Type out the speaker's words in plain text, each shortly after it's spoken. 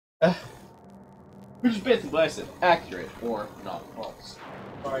Which is basically what I said, accurate or not false.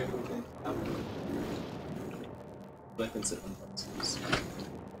 Sorry, but I can sit on false.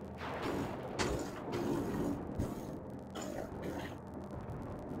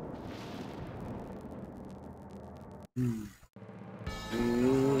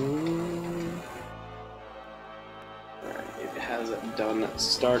 Alright, it has it done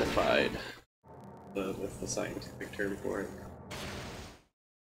startified. With the scientific term for it.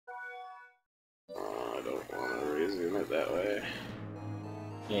 Oh, I don't want to resume it that way.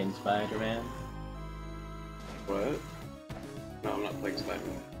 In Spider-Man? What? No, I'm not playing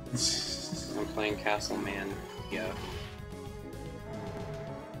Spider-Man. I'm playing Castlevania. Yeah.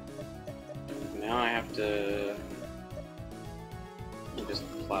 Now I have to just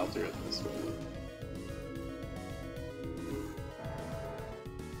plow through it this way.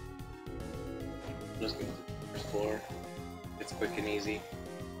 Just go to the first floor. It's quick and easy.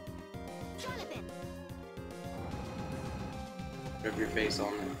 Rub your face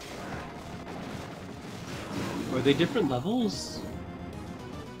on it. Are they different levels?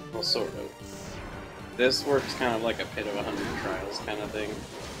 Well, sort of. This works kind of like a pit of 100 trials kind of thing.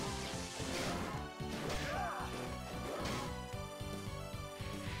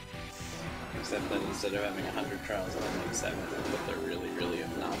 Except that instead of having 100 trials, I have like 7, but they're really, really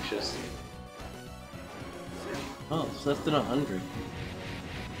obnoxious. Oh, it's less than 100.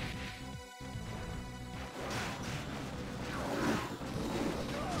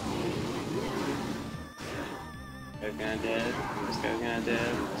 This guy's gonna dead. This guy's gonna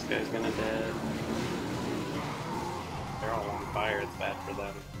dead. This guy's gonna dead. They're all on fire. It's bad for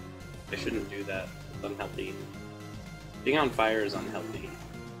them. They shouldn't do that. It's unhealthy. Being on fire is unhealthy.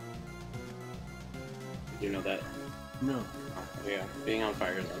 Did you know that? No. Oh, yeah, being on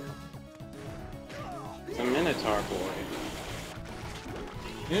fire is unhealthy. It's a Minotaur boy.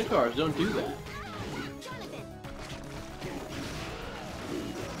 Minotaurs don't do that.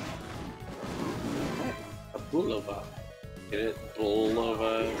 A Bulova. Get it?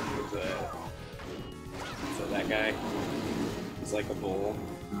 Bulova. Is that guy? He's like a bull.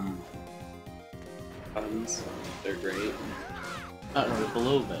 Puns. They're great. I don't know what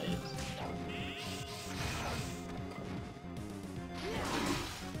Bulova is.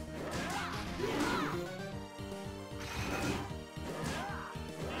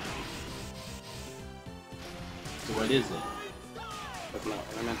 So what is it? That's not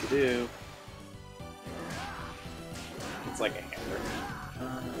what I meant to do. It's like a hammer.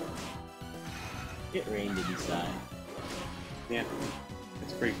 It rained inside. Yeah.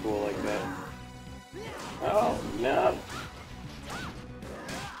 It's pretty cool like that. Oh, no!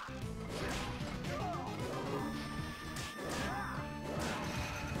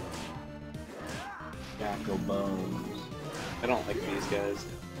 Jackal bones. I don't like these guys.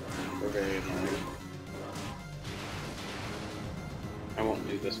 They're very annoying. I won't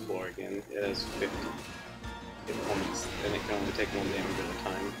do this floor again. It has 50 hit points, and it can only take 1 damage at a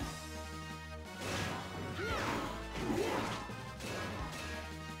time.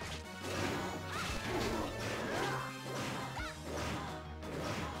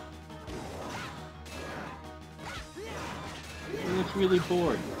 He looks really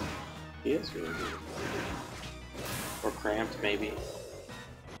bored. He is really good. Or cramped, maybe.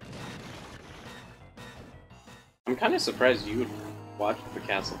 I'm kind of surprised you would watch the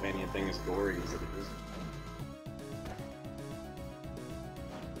Castlevania thing as gory as it is.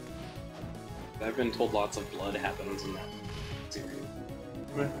 I've been told lots of blood happens in that series.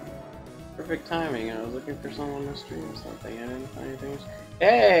 Perfect timing, I was looking for someone to stream something, I didn't find anything.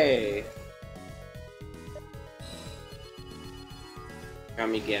 Hey!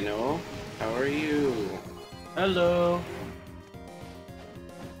 Kamigeno, how are you? Hello.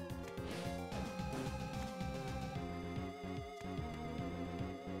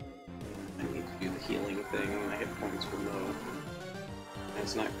 I need to do the healing thing, my hit points were low. And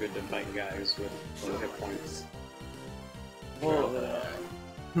it's not good to fight guys with low hit points. Well,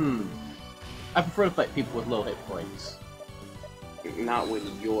 I prefer to fight people with low hit points. Not with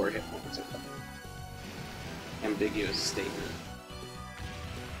your hit points. Ambiguous statement.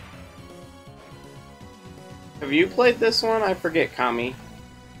 Have you played this one? I forget, Kami.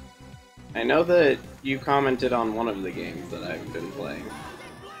 I know that you commented on one of the games that I've been playing.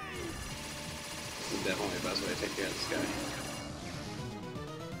 This is definitely the best way to take care of this guy.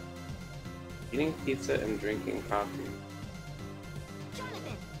 Eating pizza and drinking coffee.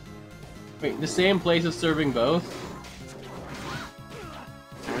 Wait, the same place is serving both?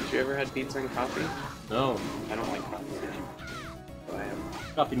 Haven't you ever had pizza and coffee? No. I don't like coffee. So I am.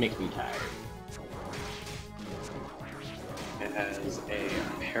 Coffee makes me tired. It has a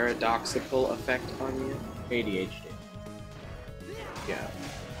paradoxical effect on you? ADHD. Yeah.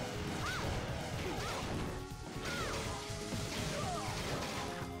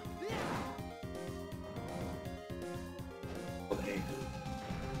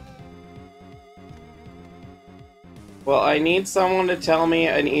 Well, I need someone to tell me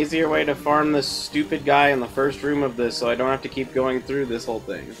an easier way to farm this stupid guy in the first room of this so I don't have to keep going through this whole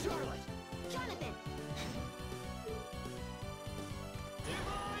thing.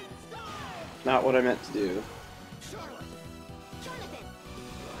 Not what I meant to do.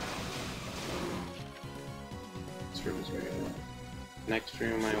 This room is regular. Next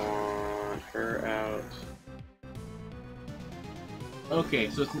room, I want her out. Okay,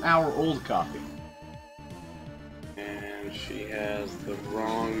 so it's an hour-old copy. And she has the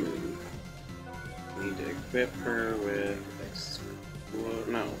wrong move. Need to equip her with explode.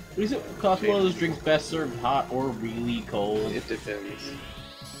 No. Is it cost one of those drinks best served hot or really cold? It depends.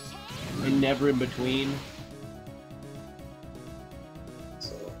 And never in between?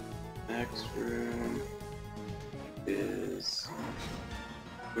 So, next room is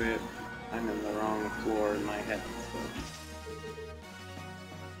equip. I'm in the wrong floor in my head. So.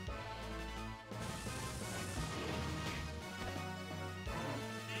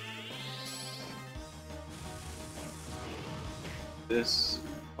 This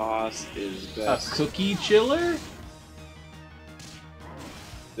boss is best. A cookie chiller?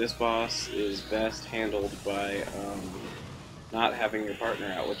 This boss is best handled by not having your partner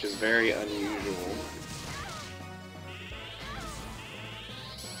out, which is very unusual.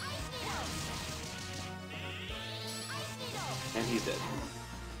 And he's dead.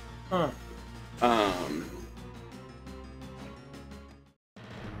 Huh.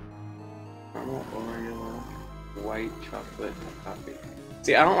 Normal Oreo, white chocolate coffee.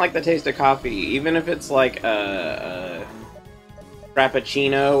 See, I don't like the taste of coffee, even if it's like a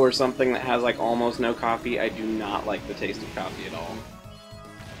Frappuccino or something that has like almost no coffee. I do not like the taste of coffee at all.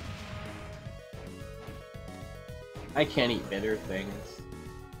 I can't eat bitter things.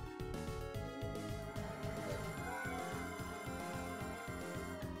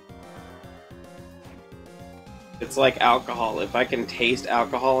 It's like alcohol. If I can taste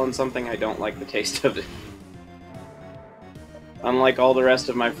alcohol in something, I don't like the taste of it. Unlike all the rest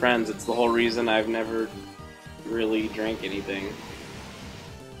of my friends, it's the whole reason I've never really drank anything.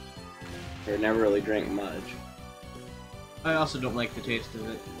 Or never really drank much. I also don't like the taste of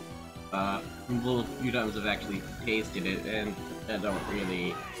it. The little few times I've actually tasted it, and I don't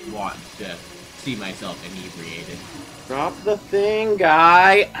really want to see myself inebriated. Drop the thing,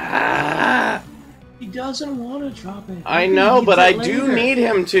 guy! Ah! He doesn't want to drop it. I know, but I do need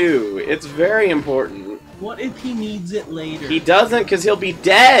him to. It's very important. What if he needs it later? He doesn't, because he'll be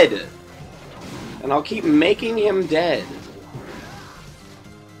dead! And I'll keep making him dead.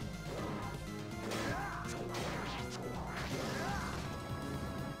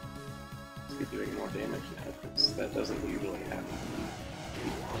 Let's be doing more damage now, because that doesn't usually happen.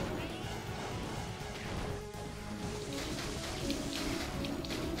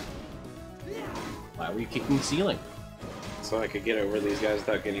 Why were you kicking the ceiling? So I could get over these guys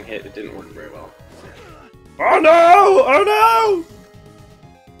without getting hit. It didn't work very well. Oh no! Oh no!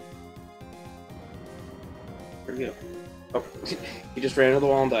 Where'd he go? Oh, he just ran into the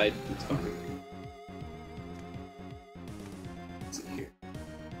wall and died. It's fine. Let's see here.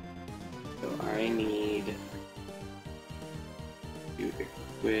 So I need to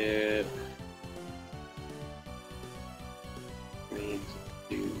equip. I need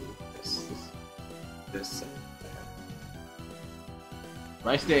to do this. Am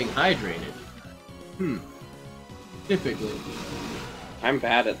I staying hydrated? Typically. I'm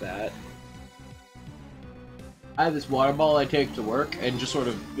bad at that. I have this water bottle I take to work, and just sort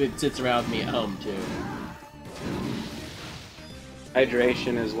of, it sits around me at home, too.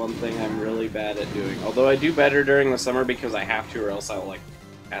 Hydration is one thing I'm really bad at doing. Although I do better during the summer because I have to, or else I'll, like,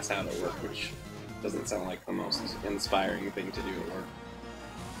 pass out at work, which doesn't sound like the most inspiring thing to do at work.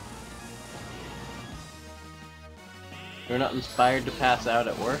 You're not inspired to pass out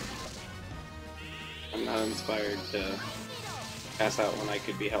at work? I'm not inspired to pass out when I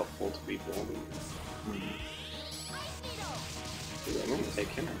could be helpful to people. Dude, I'm gonna take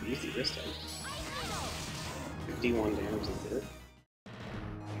him out easy this time. 51 damage is it.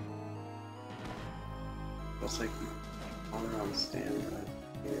 Looks like all around stand right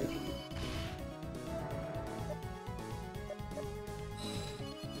here.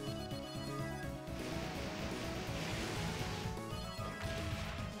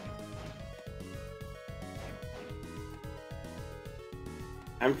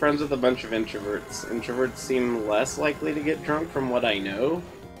 I'm friends with a bunch of introverts. Introverts seem less likely to get drunk from what I know.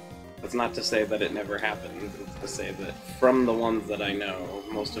 That's not to say that it never happens. It's to say that from the ones that I know,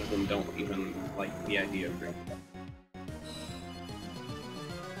 most of them don't even like the idea of drinking.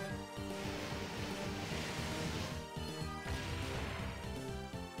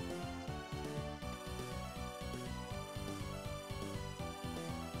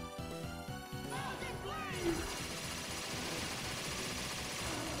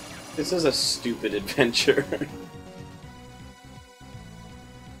 This is a stupid adventure.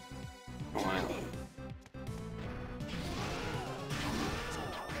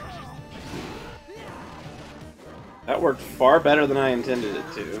 That worked far better than I intended it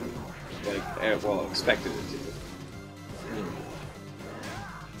to. Like, well, expected it to.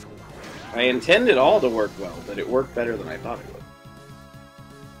 I intended all to work well, but it worked better than I thought it would.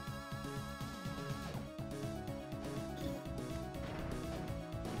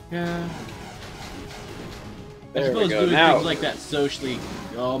 Yeah. There I suppose we go. doing Now, things like that socially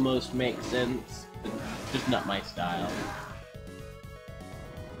almost makes sense, but just not my style.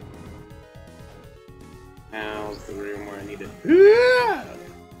 now's the room where I need it.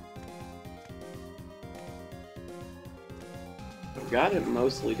 I've got it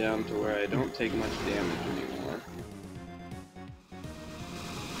mostly down to where I don't take much damage anymore.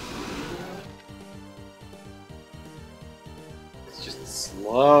 It's just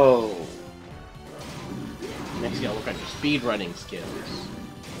slow. Next, you gotta work on your speedrunning skills.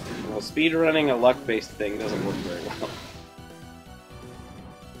 Well, speedrunning, a luck-based thing, doesn't work very well.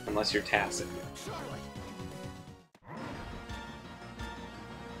 Unless you're tacit.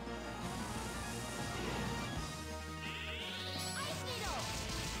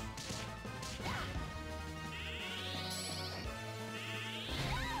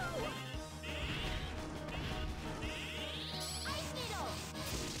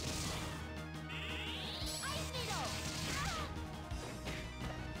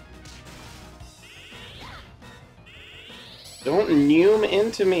 Don't noom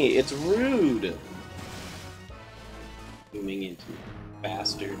into me, it's rude! Nooming into me,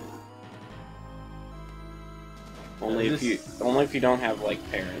 bastard. Only if you don't have like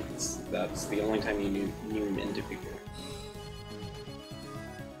parents. That's the only time you noom into people.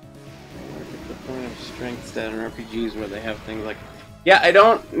 The point of strength stat in RPGs where they have things like, yeah, I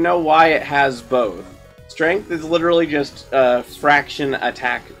don't know why it has both. Strength is literally just a fraction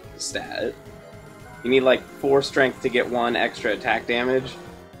attack stat. You need like 4 strength to get 1 extra attack damage,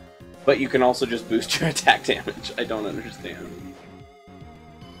 but you can also just boost your attack damage. I don't understand.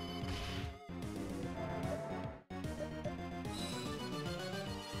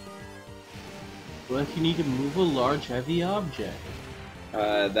 What if you need to move a large, heavy object?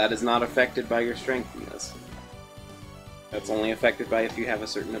 That is not affected by your strength in this. That's only affected by if you have a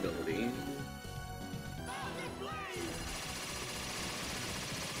certain ability.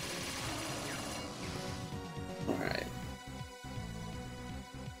 Alright.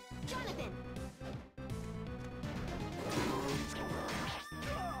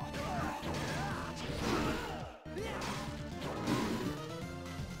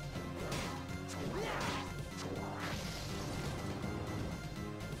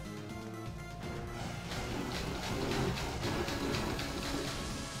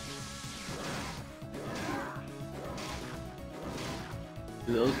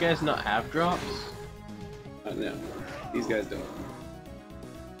 Do those guys not have drops? No, these guys don't.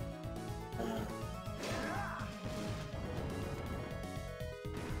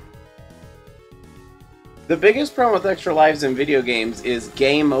 The biggest problem with extra lives in video games is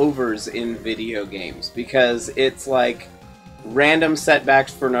game overs in video games, because it's like random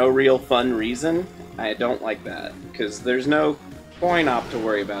setbacks for no real fun reason. I don't like that, because there's no coin op to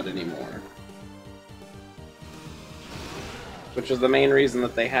worry about anymore. Which was the main reason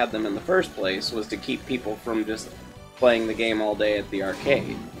that they had them in the first place, was to keep people from just playing the game all day at the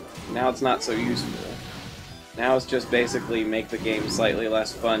arcade. Now it's not so useful. Now it's just basically make the game slightly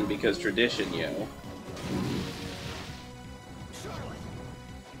less fun because tradition, yo.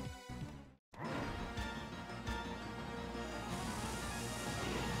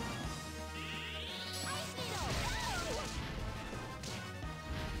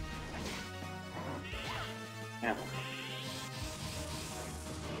 Yeah.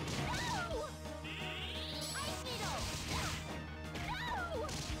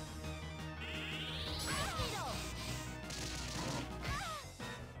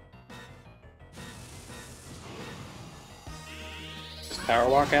 Power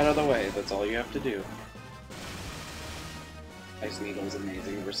walk out of the way, that's all you have to do. Ice Needle's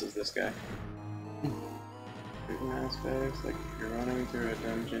amazing versus this guy. Certain aspects, like if you're running through a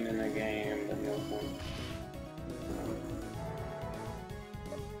dungeon in a game, then you'll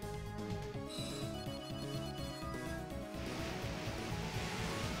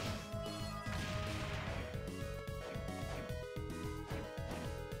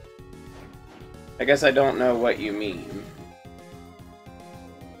I guess I don't know what you mean.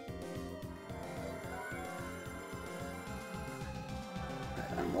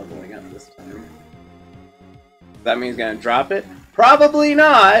 I'm leveling up this time. That means gonna drop it? Probably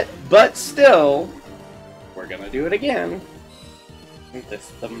not, but still, we're gonna do it again. I think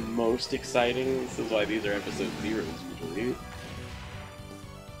that's the most exciting. This is why these are episode zeros usually.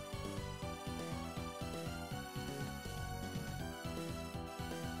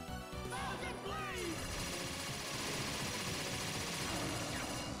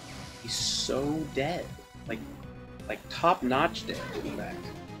 He's so dead. Like top-notch dead, in fact.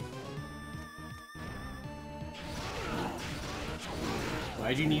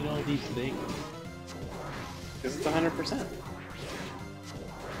 Why do you need all these things? Because it's 100%.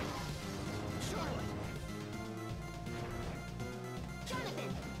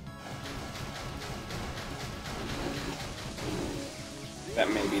 That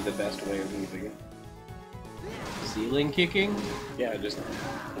may be the best way of using it. Ceiling kicking? Yeah, just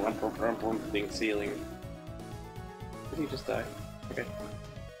one thing ceiling. Did he just die? Okay.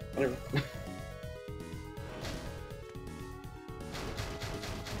 Whatever.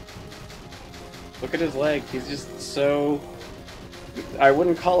 Look at his leg. He's just so... I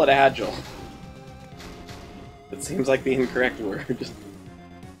wouldn't call it agile. It seems like the incorrect word.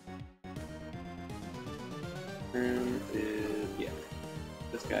 Yeah.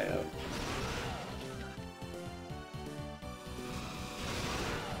 This guy out.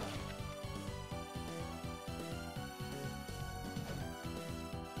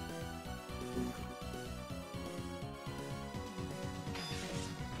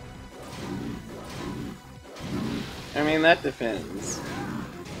 I mean, that depends.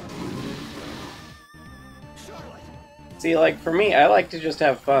 See, like, for me, I like to just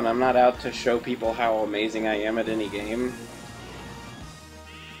have fun. I'm not out to show people how amazing I am at any game.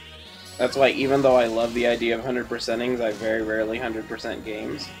 That's why, even though I love the idea of 100%ings, I very rarely 100%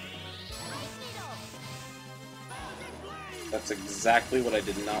 games. That's exactly what I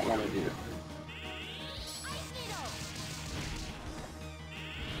did not want to do.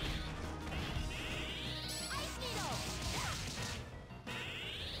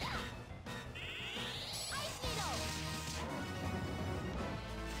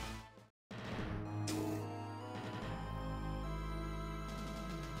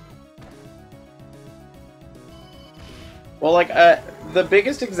 Well, like, the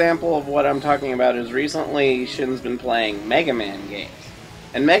biggest example of what I'm talking about is recently Shin's been playing Mega Man games.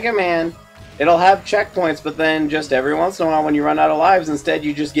 And Mega Man, it'll have checkpoints, but then just every once in a while when you run out of lives, instead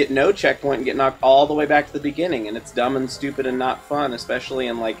you just get no checkpoint and get knocked all the way back to the beginning. And it's dumb and stupid and not fun, especially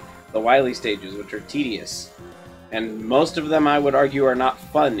in, like, the Wily stages, which are tedious. And most of them, I would argue, are not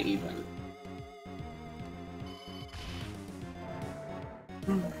fun, even.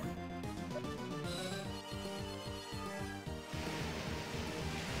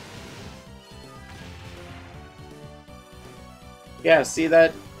 Yeah, see,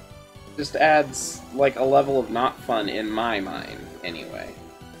 that just adds, like, a level of not fun in my mind, anyway.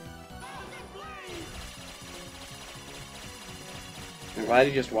 I'm glad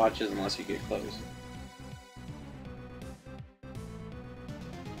he just watches unless you get close.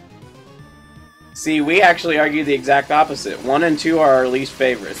 See, we actually argue the exact opposite. 1 and 2 are our least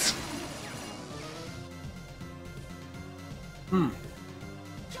favorites.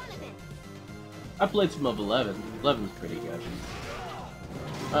 I played some of 11. 11's pretty good.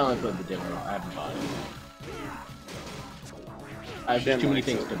 I only played the demo. I haven't bought it. I have too many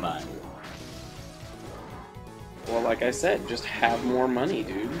things to buy. Well, like I said, just have more money,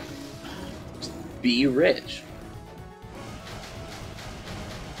 dude. Just be rich.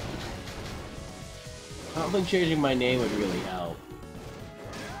 I don't think changing my name would really help.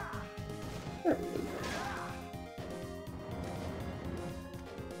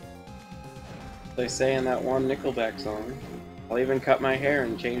 They say in that one Nickelback song, I'll even cut my hair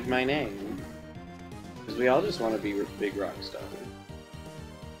and change my name. Because we all just want to be big rock stars.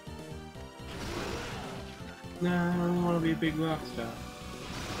 Nah, I don't want to be a big rock star.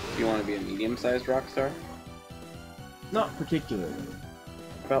 Do you want to be a medium-sized rock star? Not particularly.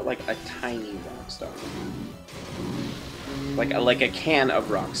 About like a tiny rock star. Like a can of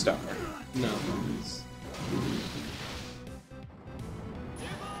rock star. No.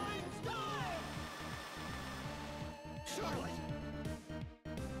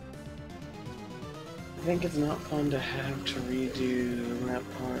 I think it's not fun to have to redo that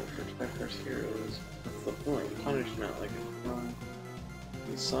part for Triforce Heroes. That's the point. Punishment, like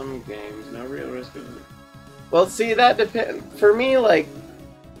in some games, no real risk of... Well, see, that depends. For me, like,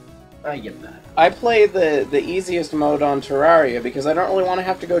 I get that. I play the easiest mode on Terraria because I don't really want to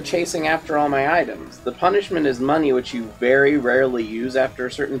have to go chasing after all my items. The punishment is money, which you very rarely use after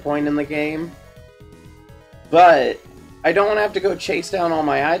a certain point in the game. But I don't want to have to go chase down all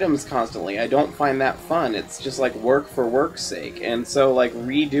my items constantly. I don't find that fun. It's just like work for work's sake. And so like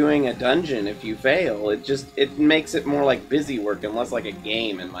redoing a dungeon if you fail, it makes it more like busy work and less like a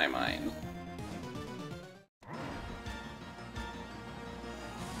game in my mind.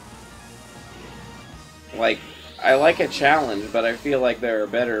 Like, I like a challenge, but I feel like there are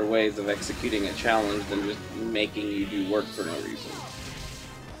better ways of executing a challenge than just making you do work for no reason.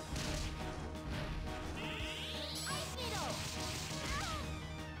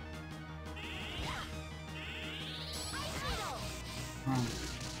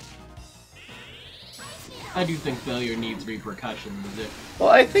 I do think failure needs repercussions. Well,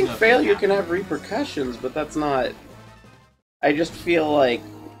 I think failure can have repercussions, but that's not... I just feel like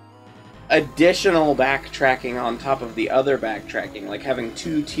additional backtracking on top of the other backtracking, like having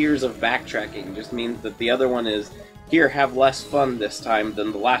 2 tiers of backtracking, just means that the other one is, here, have less fun this time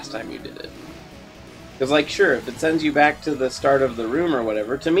than the last time you did it. Because, like, sure, if it sends you back to the start of the room or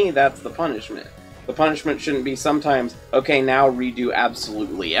whatever, to me, that's the punishment. The punishment shouldn't be sometimes, okay, now redo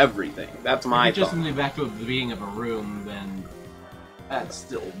absolutely everything. That's my thought. If you just send me back to the beginning of a room, then that's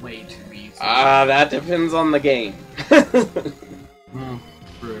still way too easy. That depends on the game.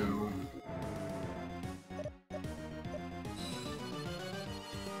 True.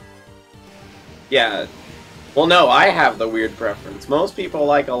 Yeah. Well, no, I have the weird preference. Most people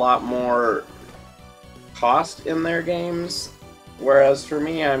like a lot more cost in their games, whereas for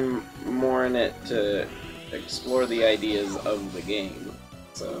me, I'm more in it to explore the ideas of the game.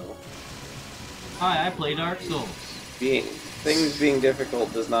 So, Hi, I play Dark Souls. Things being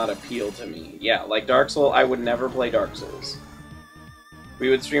difficult does not appeal to me. Yeah, like Dark Souls, I would never play Dark Souls. We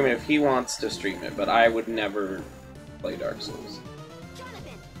would stream it if he wants to stream it, but I would never play Dark Souls.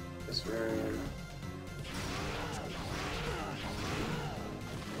 This room.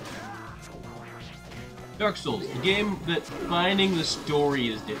 Dark Souls, the game that finding the story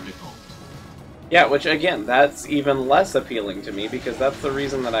is difficult. Yeah, which again, that's even less appealing to me because that's the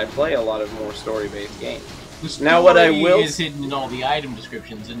reason that I play a lot of more story-based games. The story now, what I will is hidden in all the item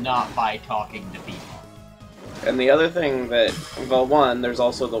descriptions and not by talking to people. And the other thing that, well, one, there's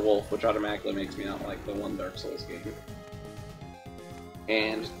also the wolf, which automatically makes me not like the one Dark Souls game.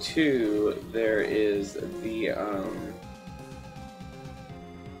 And 2, there is the,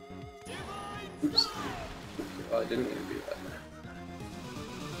 oops. Well, I didn't mean to do that.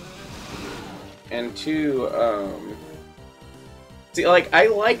 And 2, see, like, I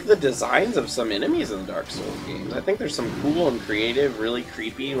like the designs of some enemies in the Dark Souls games. I think there's some cool and creative, really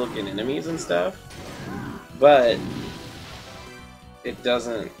creepy looking enemies and stuff. But it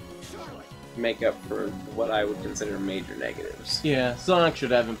doesn't make up for what I would consider major negatives. Yeah, Sonic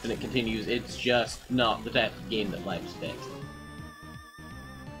should have infinite continues, it's just not the type of game that life's fixed.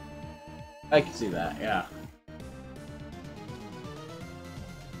 I can see that, yeah.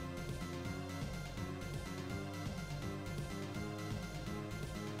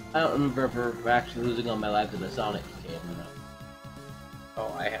 I don't remember ever actually losing all my lives in a Sonic game, though.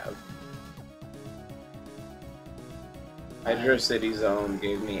 Oh, I have. Hydro City Zone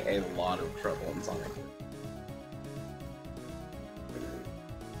gave me a lot of trouble in Sonic.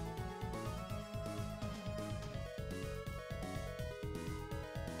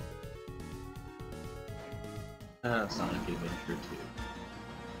 Sonic Adventure 2.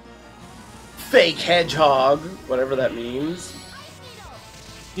 Fake hedgehog! Whatever that means.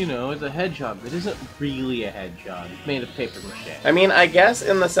 You know, it's a hedgehog that isn't really a hedgehog. It's made of paper mache. I mean, I guess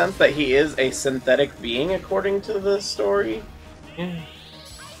in the sense that he is a synthetic being according to the story. Yeah.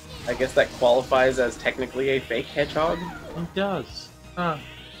 I guess that qualifies as technically a fake hedgehog. It does. Huh.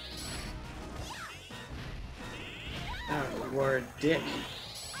 Oh, you are a dick.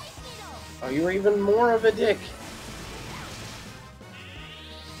 Oh, you are even more of a dick.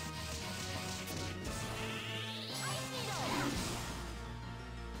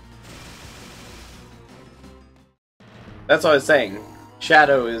 That's what I was saying.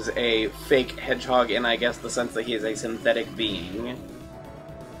 Shadow is a fake hedgehog in, I guess, the sense that he is a synthetic being.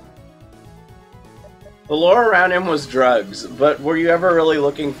 The lore around him was drugs, but were you ever really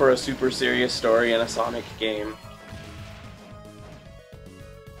looking for a super serious story in a Sonic game?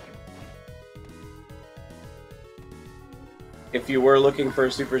 If you were looking for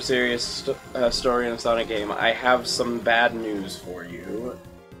a super serious story in a Sonic game, I have some bad news for you.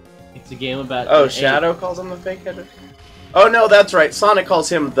 It's a game about... Oh, Shadow calls him the fake hedgehog? Oh no, that's right. Sonic calls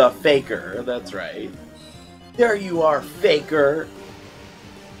him the Faker. That's right. There you are, Faker.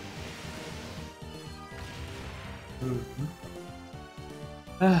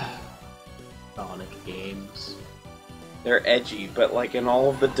 Sonic games. They're edgy, but like in all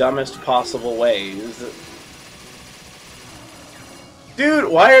of the dumbest possible ways.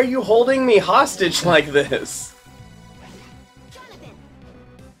 Dude, why are you holding me hostage like this?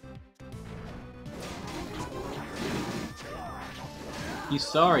 He's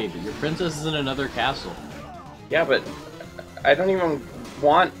sorry, but your princess is in another castle. Yeah, but I don't even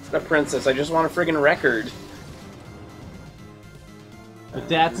want a princess, I just want a friggin' record. But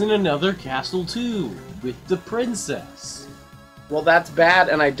that's in another castle too, with the princess. Well, that's bad,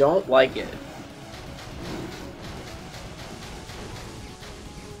 and I don't like it.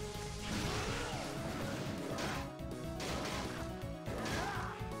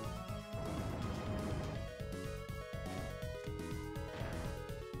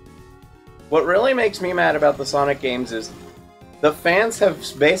 What really makes me mad about the Sonic games is the fans have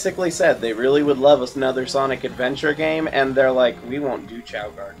basically said they really would love another Sonic Adventure game, and they're like, we won't do Chow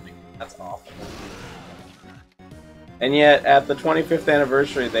Gardening. That's awful. And yet, at the 25th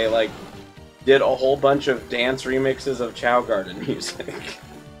anniversary, they, like, did a whole bunch of dance remixes of Chow Garden music.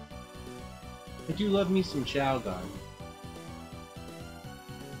 I do love me some Chow Garden.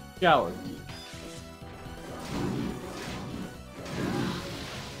 Shower.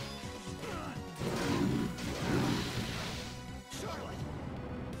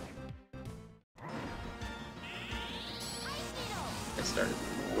 I started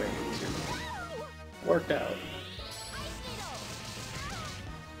way too much. Worked out.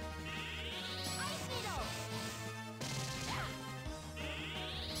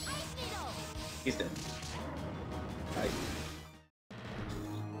 He's dead. Right.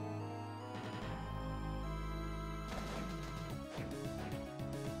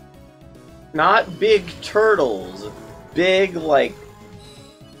 Not big turtles. Big, like,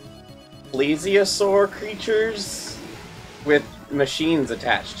 plesiosaur creatures with machines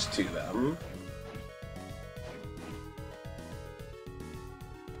attached to them.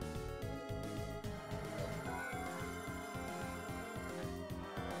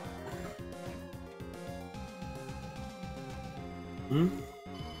 Hmm?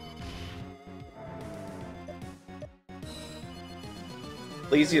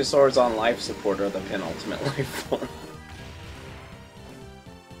 Plesiosaurs on life support are the penultimate life form.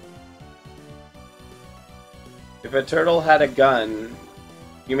 If a turtle had a gun...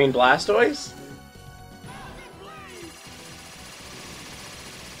 You mean Blastoise?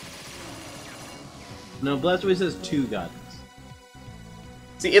 No, Blastoise has 2 guns.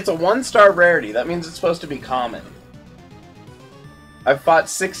 See, it's a 1-star rarity. That means it's supposed to be common. I've fought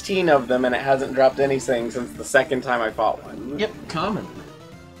 16 of them and it hasn't dropped anything since the second time I fought one. Yep, common.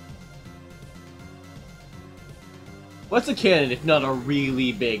 What's a cannon if not a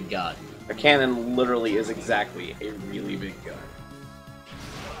really big gun? A cannon literally is exactly a really big gun.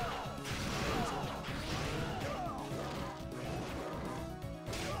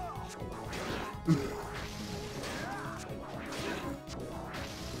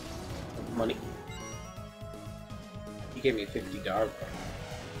 Money. He gave me 50 Darbo.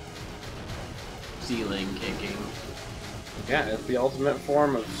 Ceiling kicking. Yeah, it's the ultimate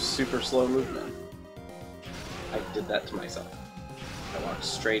form of super slow movement. I did that to myself. I walked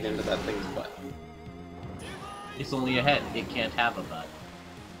straight into that thing's butt. It's only a head. It can't have a butt.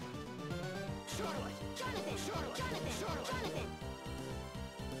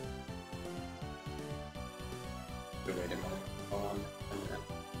 Wait a minute.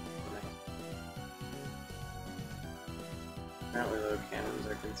 Apparently, though, cannons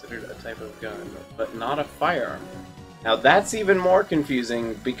are considered a type of gun, but not a firearm. Now, that's even more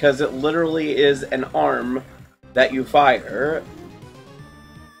confusing because it literally is an arm that you fire.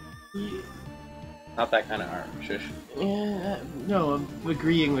 Yeah. Not that kind of arm, shush. Yeah, no, I'm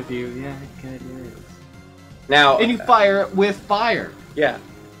agreeing with you. Yeah, it kind of is. Now, And you fire it with fire. yeah.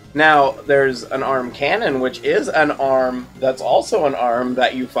 Now, there's an arm cannon, which is an arm that's also an arm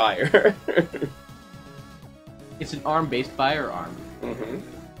that you fire. It's an arm-based firearm. Mm-hmm.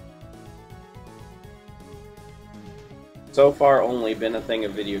 So far, only been a thing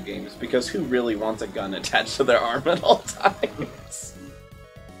of video games, because who really wants a gun attached to their arm at all times?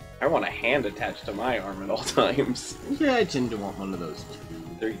 I want a hand attached to my arm at all times. Yeah, I tend to want one of those too.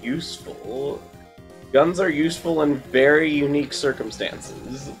 They're useful. Guns are useful in very unique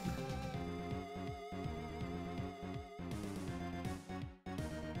circumstances.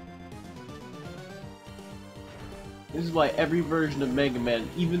 This is why every version of Mega Man,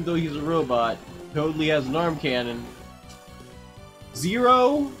 even though he's a robot, totally has an arm cannon.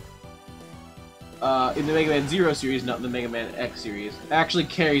 Zero, in the Mega Man Zero series, not the Mega Man X series, actually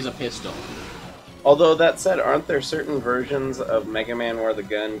carries a pistol. Although, that said, aren't there certain versions of Mega Man where the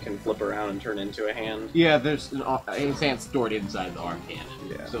gun can flip around and turn into a hand? Yeah, there's an hand stored inside the arm cannon.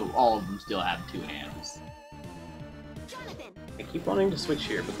 Yeah. So all of them still have 2 hands. I keep wanting to switch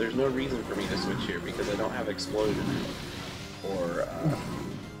here, but there's no reason for me to switch here because I don't have Explosion or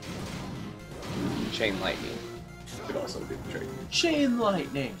Chain Lightning. Could also be the trick. Chain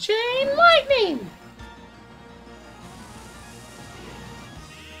Lightning! Chain Lightning!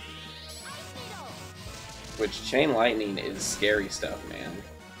 Which, Chain Lightning is scary stuff, man.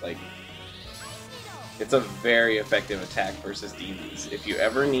 Like, it's a very effective attack versus demons. If you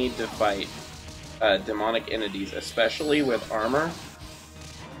ever need to fight demonic entities, especially with armor,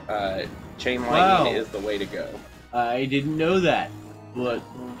 Chain Lightning is the way to go. I didn't know that, but...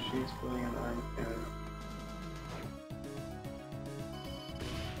 Oh, she's putting an arm cannon.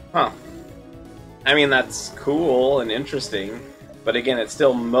 Huh. I mean, that's cool and interesting, but again, it's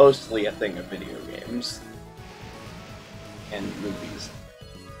still mostly a thing of video games. And movies.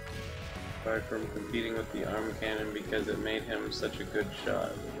 Apart from competing with the arm cannon because it made him such a good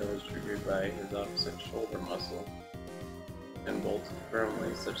shot, it was triggered by his opposite shoulder muscle and bolted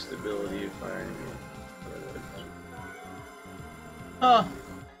firmly, such stability of firing. Huh.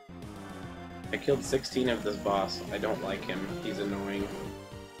 I killed 16 of this boss. I don't like him. He's annoying.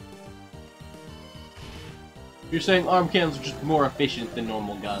 You're saying arm cannons are just more efficient than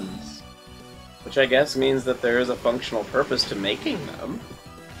normal guns. Which I guess means that there is a functional purpose to making them.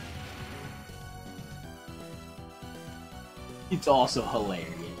 It's also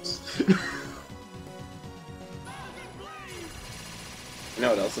hilarious. You know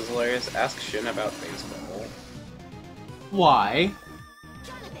what else is hilarious? Ask Shin about baseball. Why?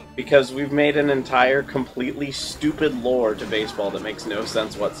 Because we've made an entire completely stupid lore to baseball that makes no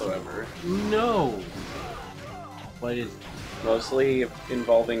sense whatsoever. No. What is... Mostly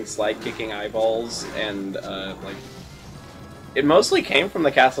involving slide-kicking eyeballs, and, like... It mostly came from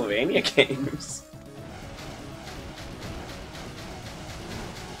the Castlevania games.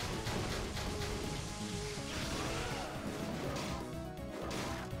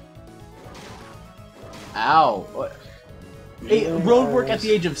 Ow. What? Hey, road work at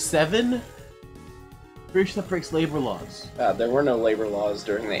the age of 7? Pretty sure that breaks labor laws. There were no labor laws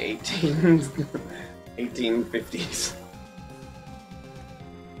during the 1850s.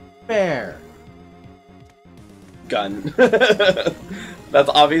 Fair. Gun. That's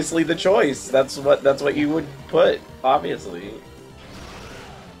obviously the choice. That's what you would put, obviously.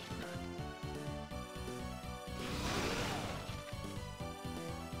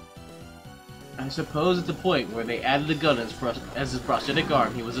 I suppose at the point where they added a gun as his prosthetic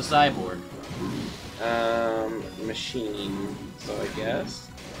arm, he was a cyborg. Machine, so I guess.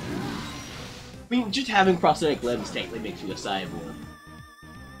 I mean, just having prosthetic limbs technically makes you a cyborg.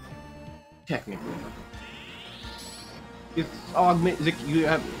 Technically. You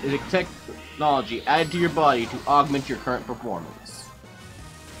have a technology added to your body to augment your current performance.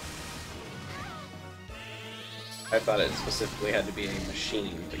 I thought it specifically had to be a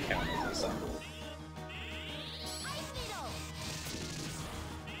machine to count as a cyborg.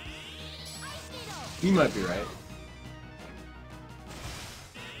 You might be right.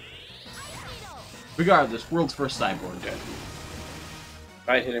 Regardless, world's first cyborg. Dead. If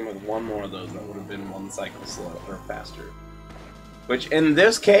I hit him with one more of those, that would have been one cycle slow or faster. Which, in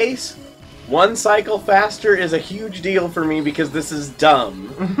this case, one cycle faster is a huge deal for me because this is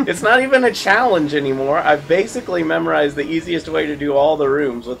dumb. It's not even a challenge anymore. I've basically memorized the easiest way to do all the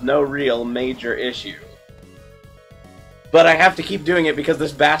rooms with no real major issue. But I have to keep doing it because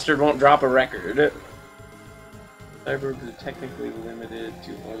this bastard won't drop a record. Cyborgs are technically limited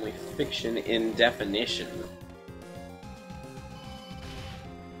to only fiction in definition.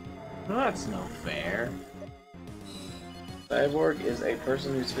 Well, that's no fair. Cyborg is a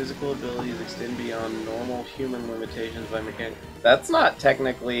person whose physical abilities extend beyond normal human limitations by mechanics. That's not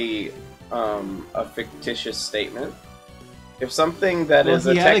technically a fictitious statement. If something that is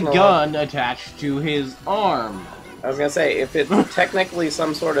a he had a gun attached to his arm. I was gonna say, if it's technically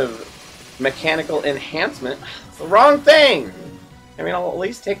some sort of mechanical enhancement, it's the wrong thing! I mean, I'll at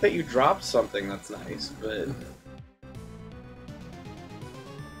least take that you dropped something that's nice, but...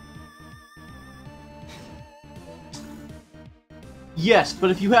 Yes, but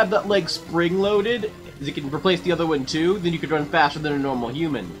if you have that leg spring-loaded, it can replace the other one too, then you could run faster than a normal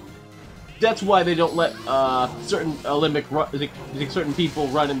human. That's why they don't let certain certain people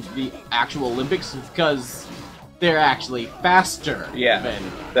run in the actual Olympics, because they're actually faster. Yeah,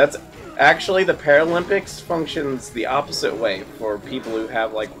 that's actually the Paralympics functions the opposite way for people who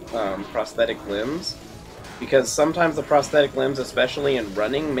have like prosthetic limbs. Because sometimes the prosthetic limbs, especially in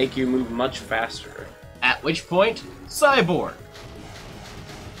running, make you move much faster. At which point, Cyborg.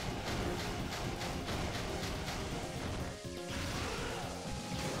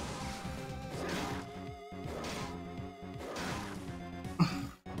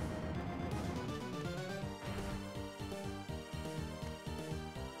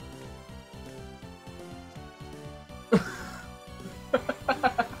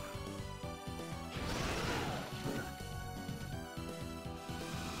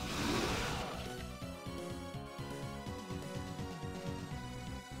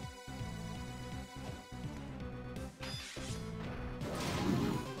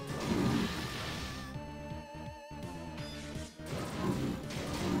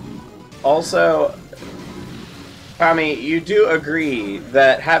 Also, Tommy, you do agree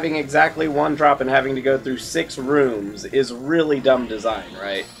that having exactly one drop and having to go through 6 rooms is really dumb design,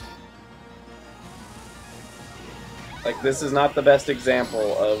 right? Like, this is not the best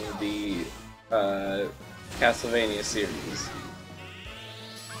example of the Castlevania series.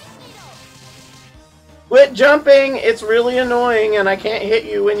 Quit jumping! It's really annoying and I can't hit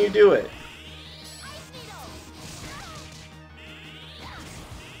you when you do it.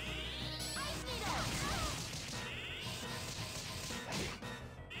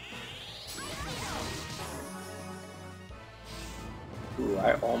 Ooh,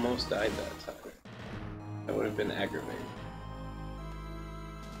 I almost died that time. That would have been aggravating.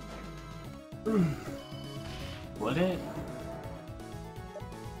 Would it?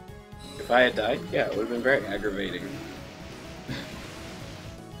 If I had died, yeah, it would have been very aggravating.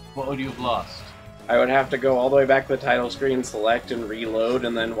 What would you have lost? I would have to go all the way back to the title screen, select and reload,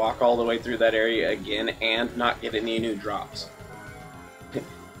 and then walk all the way through that area again and not get any new drops.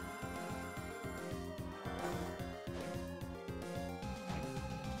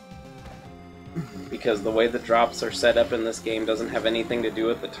 Because the way the drops are set up in this game doesn't have anything to do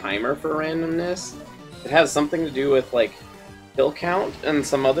with the timer for randomness. It has something to do with, like, kill count and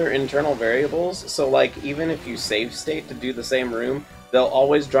some other internal variables. So, like, even if you save state to do the same room, they'll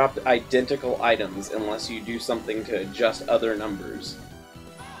always drop identical items unless you do something to adjust other numbers.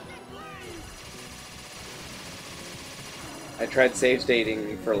 I tried save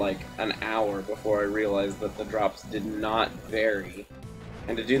stating for like an hour before I realized that the drops did not vary.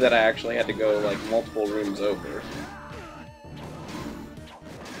 And to do that I actually had to go like multiple rooms over.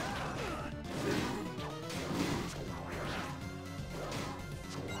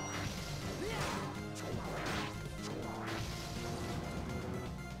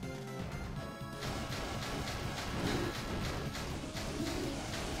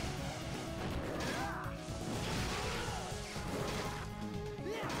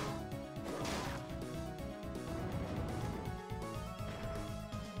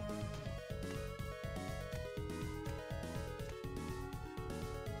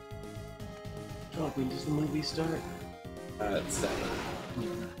 Oh, when does the movie start? It's 7.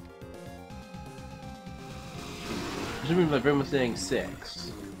 I remember everyone was saying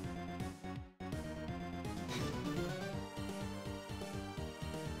 6.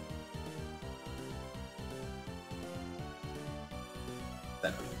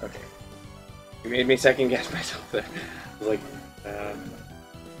 Okay. You made me second guess myself there. I was like,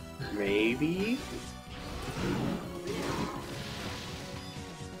 maybe?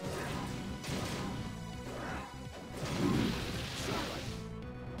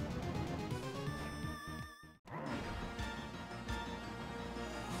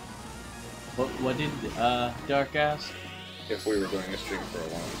 What did Dark ask? If we were going to stream for a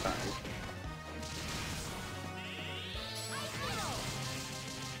long time.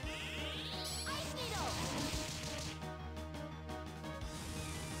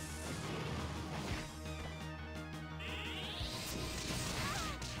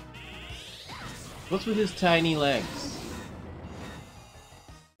 What's with his tiny legs?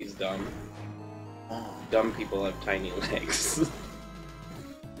 He's dumb. Dumb people have tiny legs.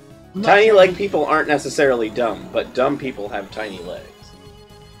 Tiny leg people aren't necessarily dumb, but dumb people have tiny legs.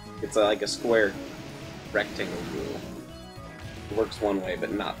 It's like a square rectangle rule. It works one way,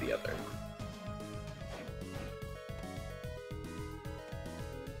 but not the other.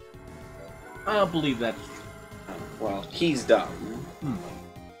 I don't believe that. Well, he's dumb.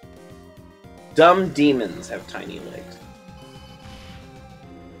 Dumb demons have tiny legs.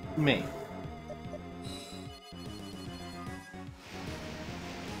 Me.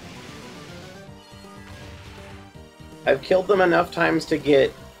 I've killed them enough times to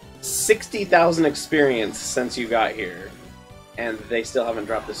get 60,000 experience since you got here, and they still haven't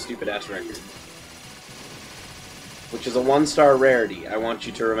dropped this stupid-ass record. Which is a 1-star rarity, I want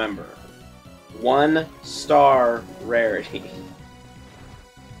you to remember. 1-star rarity.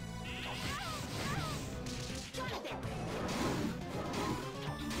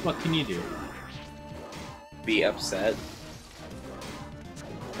 What can you do? Be upset.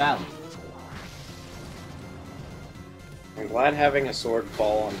 Valid. I'm glad having a sword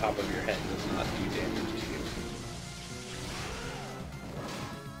fall on top of your head does not do damage to you.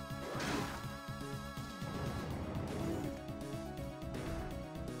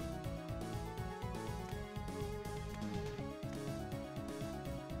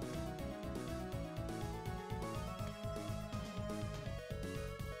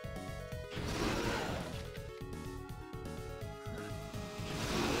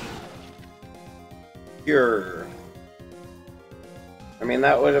 Cure. I mean,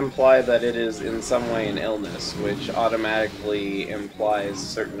 that would imply that it is in some way an illness, which automatically implies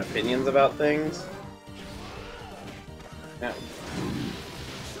certain opinions about things. Yeah.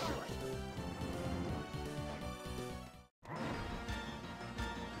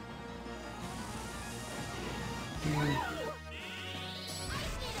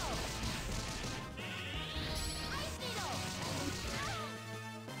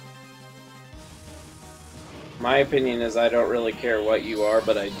 My opinion is I don't really care what you are,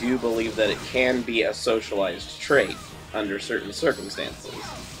 but I do believe that it can be a socialized trait under certain circumstances.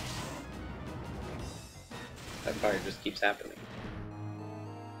 That fire just keeps happening.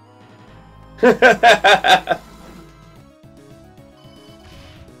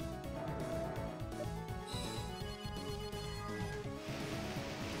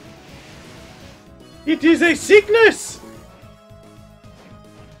 It is a sickness!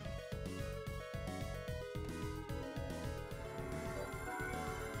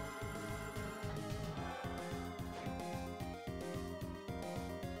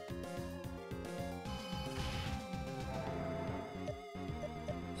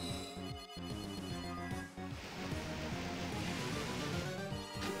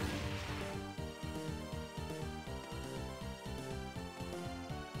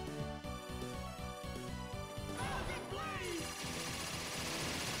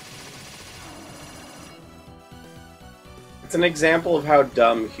 It's an example of how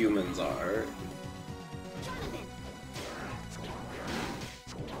dumb humans are.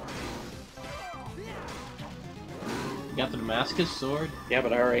 You got the Damascus sword? Yeah,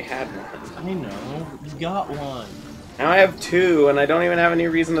 but I already had one. I know, you got one. Now I have two, and I don't even have any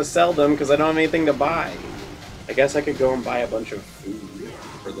reason to sell them because I don't have anything to buy. I guess I could go and buy a bunch of food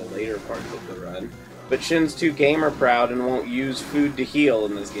for the later parts of the run. But Shin's too gamer proud and won't use food to heal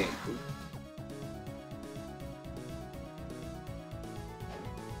in this game.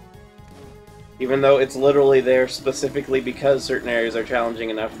 Even though it's literally there specifically because certain areas are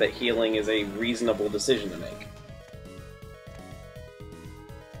challenging enough that healing is a reasonable decision to make.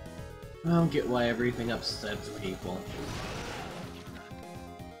 I don't get why everything upsets people.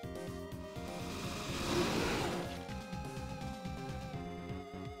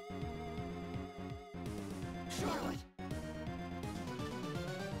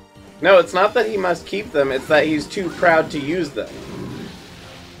 No, it's not that he must keep them, it's that he's too proud to use them.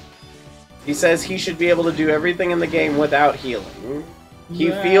 He says he should be able to do everything in the game without healing.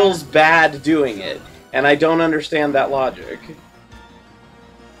 He feels bad doing it, and I don't understand that logic.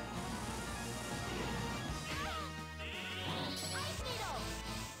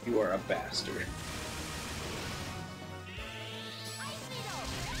 You are a bastard.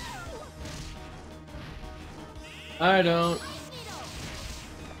 I don't.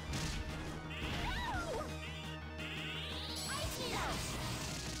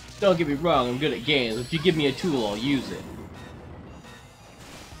 Don't get me wrong, I'm good at games. If you give me a tool, I'll use it.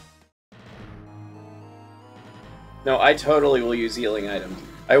 No, I totally will use healing items.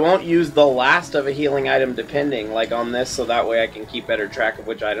 I won't use the last of a healing item depending, like on this, so that way I can keep better track of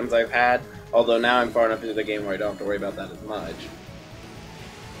which items I've had. Although now I'm far enough into the game where I don't have to worry about that as much.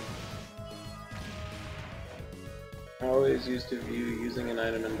 I always used to view using an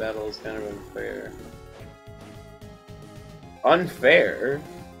item in battle as kind of unfair. Unfair?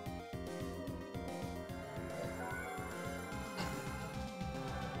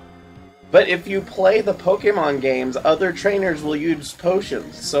 But if you play the Pokemon games, other trainers will use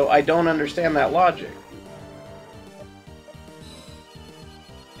potions, so I don't understand that logic.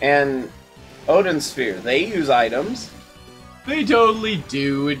 And Odin Sphere, they use items. They totally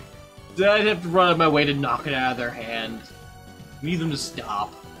do. I'd have to run out of my way to knock it out of their hand. Need them to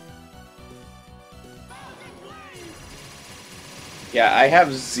stop. Yeah, I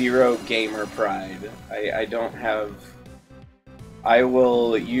have zero gamer pride. I don't have... I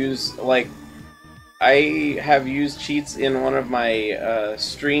will use, like... I have used cheats in one of my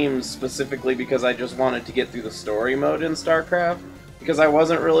streams specifically because I just wanted to get through the story mode in StarCraft. Because I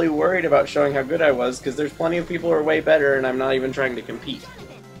wasn't really worried about showing how good I was, because there's plenty of people who are way better and I'm not even trying to compete.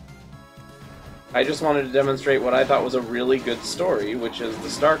 I just wanted to demonstrate what I thought was a really good story, which is the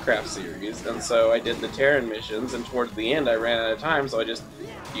StarCraft series, and so I did the Terran missions, and towards the end I ran out of time, so I just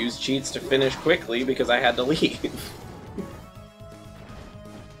used cheats to finish quickly because I had to leave.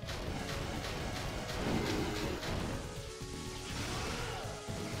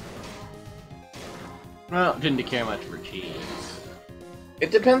 Well, didn't care much for cheats. It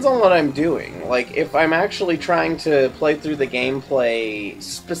depends on what I'm doing. Like, if I'm actually trying to play through the gameplay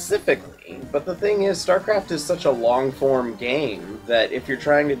specifically, but the thing is, StarCraft is such a long-form game that if you're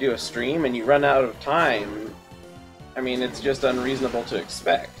trying to do a stream and you run out of time, I mean, it's just unreasonable to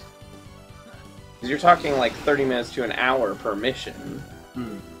expect. Because you're talking like 30 minutes to an hour per mission.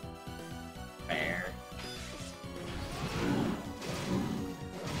 Fair.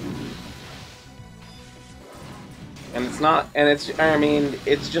 And it's not, and it's, I mean,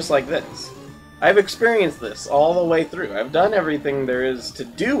 it's just like this. I've experienced this all the way through. I've done everything there is to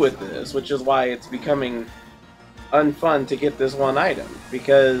do with this, which is why it's becoming unfun to get this one item.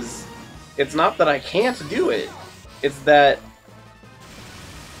 Because it's not that I can't do it, it's that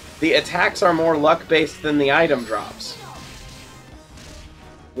the attacks are more luck-based than the item drops.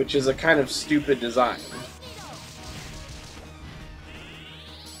 Which is a kind of stupid design.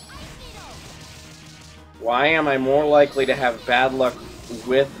 Why am I more likely to have bad luck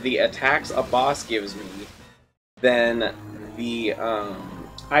with the attacks a boss gives me than the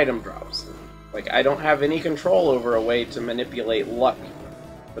item drops? Like, I don't have any control over a way to manipulate luck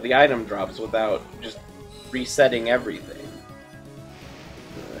for the item drops without just resetting everything.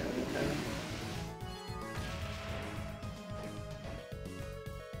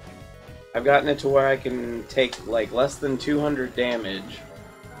 I've gotten it to where I can take, like, less than 200 damage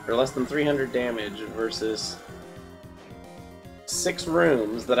or less than 300 damage versus 6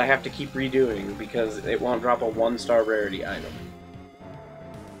 rooms that I have to keep redoing because it won't drop a 1-star rarity item.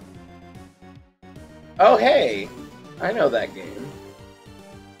 Oh hey! I know that game.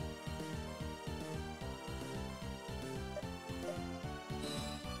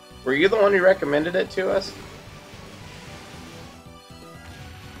 Were you the one who recommended it to us?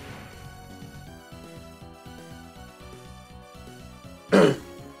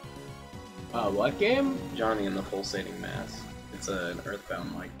 What game? Johnny and the Pulsating Mass. It's an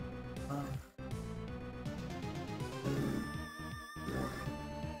Earthbound like.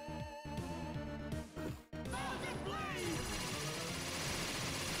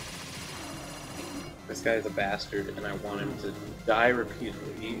 This guy's a bastard, and I want him to die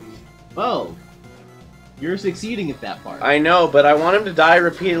repeatedly. Oh, you're succeeding at that part. I know, but I want him to die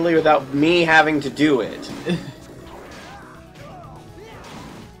repeatedly without me having to do it.